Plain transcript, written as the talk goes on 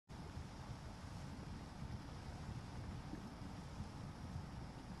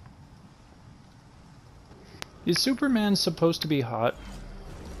Is Superman supposed to be hot?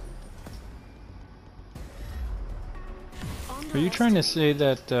 Are you trying to say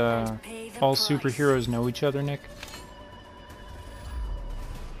that all superheroes know each other, Nick?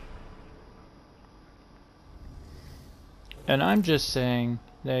 And I'm just saying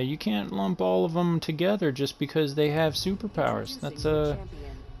that you can't lump all of them together just because they have superpowers. That's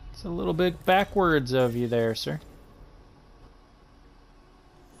it's a little bit backwards of you there, sir.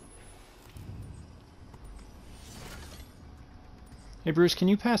 Hey Bruce, can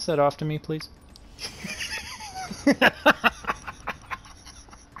you pass that off to me, please?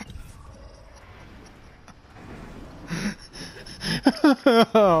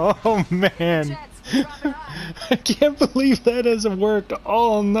 Oh man, I can't believe that hasn't worked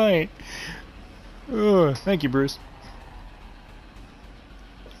all night. Ugh, thank you, Bruce.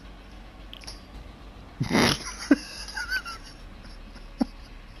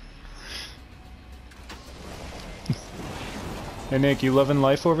 Hey Nick, you loving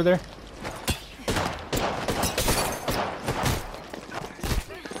life over there?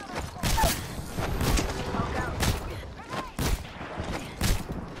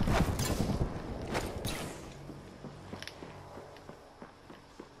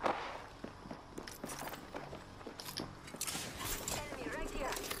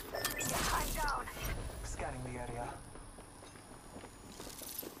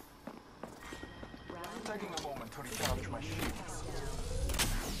 Taking a moment to recharge my shields.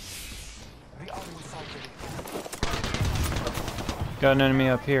 The army Got an enemy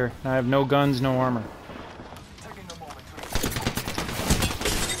up here. I have no guns, no armor. taking a moment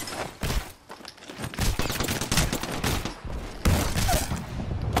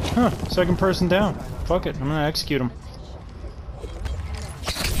to Huh, second person down. Fuck it, I'm gonna execute him.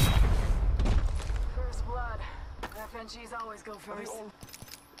 First blood. FNGs always go first.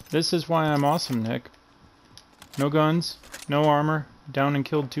 This is why I'm awesome, Nick. No guns, no armor, down and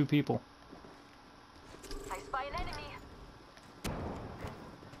killed 2 people. I spy an enemy.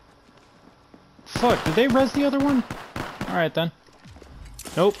 Fuck, did they res the other one? Alright then.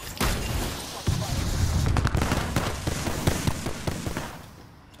 Nope.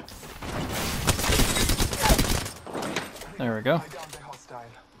 There we go. down the hostile.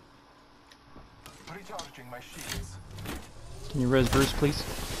 Recharging my shields. Can you res Bruce, please?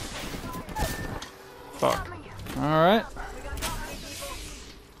 Fuck. Alright.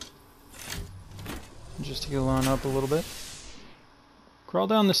 Just heal on up a little bit. Crawl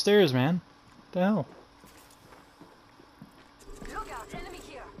down the stairs, man. What the hell? Look out, enemy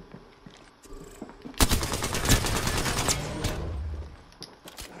here.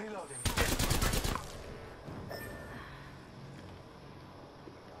 Reloading.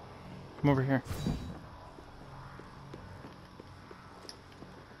 Come over here.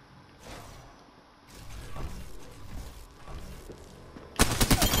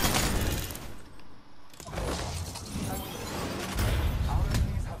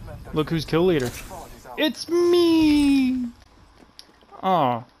 Look who's kill leader. It's me!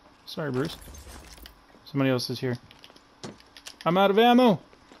 Aw. Sorry, Bruce. Somebody else is here. I'm out of ammo!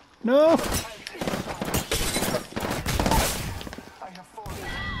 No! I have fallen.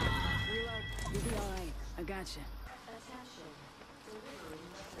 Reload. You'll be alright. I gotcha.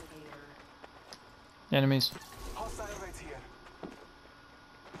 Enemies. Hostile right here.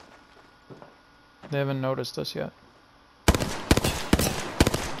 They haven't noticed us yet.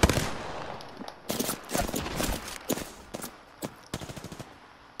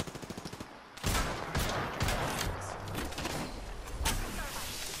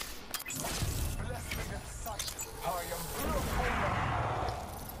 Blessed with sight. I am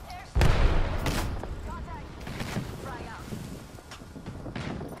Contact. Frag out.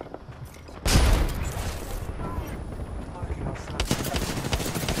 marking our slab.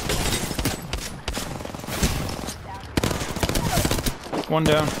 One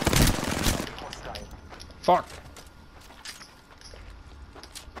down. Hostile. Fuck.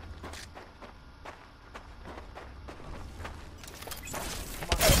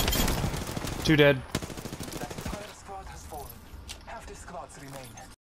 2 dead.